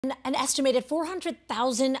An estimated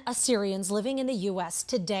 400,000 Assyrians living in the U.S.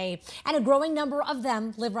 today, and a growing number of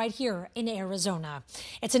them live right here in Arizona.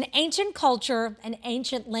 It's an ancient culture, an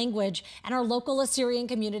ancient language, and our local Assyrian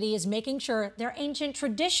community is making sure their ancient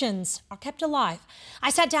traditions are kept alive. I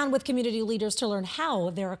sat down with community leaders to learn how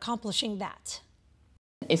they're accomplishing that.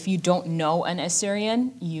 If you don't know an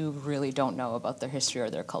Assyrian, you really don't know about their history or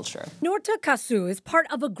their culture. Norta Kasu is part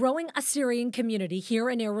of a growing Assyrian community here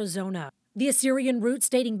in Arizona. The Assyrian roots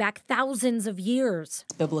dating back thousands of years.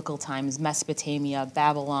 Biblical times, Mesopotamia,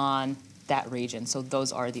 Babylon, that region. So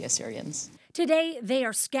those are the Assyrians. Today, they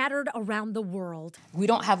are scattered around the world. We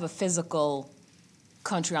don't have a physical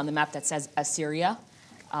country on the map that says Assyria.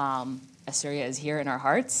 Assyria is here in our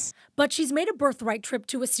hearts. But she's made a birthright trip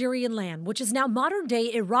to Assyrian land, which is now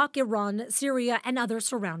modern-day Iraq, Iran, Syria, and other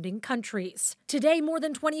surrounding countries. Today, more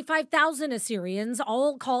than 25,000 Assyrians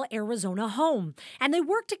all call Arizona home, and they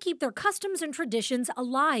work to keep their customs and traditions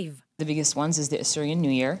alive. The biggest ones is the Assyrian New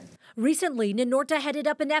Year. Recently, Ninorta headed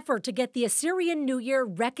up an effort to get the Assyrian New Year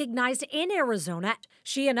recognized in Arizona.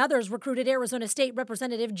 She and others recruited Arizona State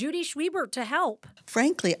Representative Judy Schwiebert to help.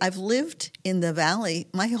 Frankly, I've lived in the Valley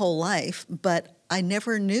my whole life, but I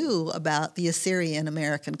never knew about the Assyrian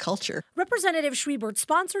American culture. Representative Schwiebert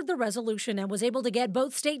sponsored the resolution and was able to get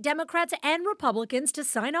both state Democrats and Republicans to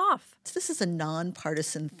sign off. This is a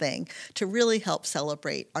nonpartisan thing to really help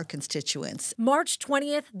celebrate our constituents. March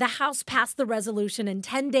 20th, the House passed the resolution, and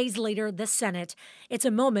 10 days later, the Senate. It's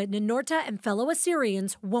a moment Ninorta and fellow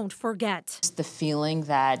Assyrians won't forget. The feeling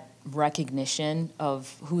that recognition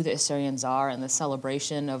of who the Assyrians are and the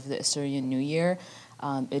celebration of the Assyrian New Year,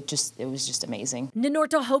 it was just amazing.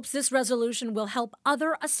 Ninorta hopes this resolution will help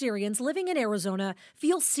other Assyrians living in Arizona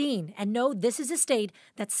feel seen and know this is a state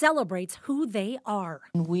that celebrates who they are.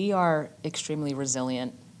 We are extremely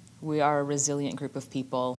resilient. We are a resilient group of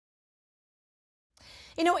people.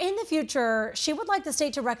 You know, in the future, she would like the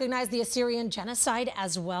state to recognize the Assyrian genocide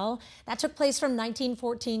as well. That took place from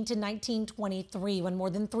 1914 to 1923, when more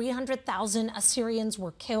than 300,000 Assyrians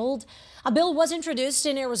were killed. A bill was introduced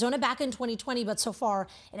in Arizona back in 2020, but so far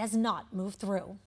it has not moved through.